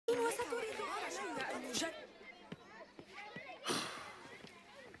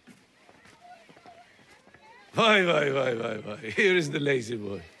Why. Here is the lazy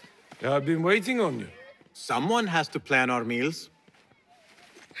boy. I've been waiting on you. Someone has to plan our meals.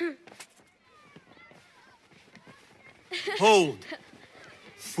 Hold!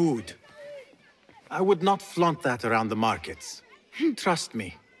 Food. I would not flaunt that around the markets. Trust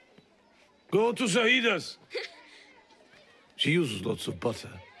me. Go to Saida's. She uses lots of butter.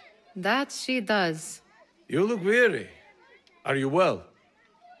 That she does. You look weary. Are you well?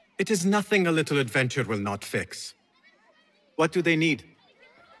 It is nothing a little adventure will not fix. What do they need?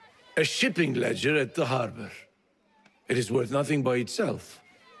 A shipping ledger at the harbor. It is worth nothing by itself,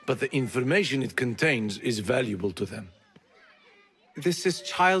 but the information it contains is valuable to them. This is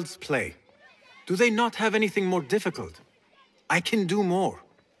child's play. Do they not have anything more difficult? I can do more.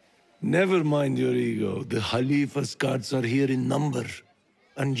 Never mind your ego. The Khalifa's guards are here in number,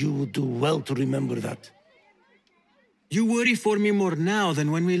 and you would do well to remember that. You worry for me more now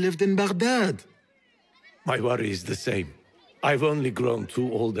than when we lived in Baghdad. My worry is the same. I've only grown too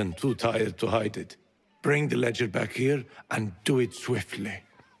old and too tired to hide it. Bring the ledger back here, and do it swiftly.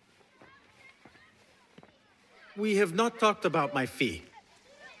 We have not talked about my fee.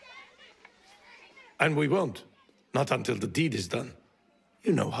 And we won't. Not until the deed is done.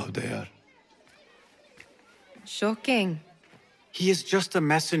 You know how they are. Shocking. He is just a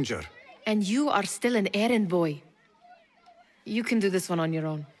messenger. And you are still an errand boy. You can do this one on your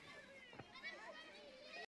own.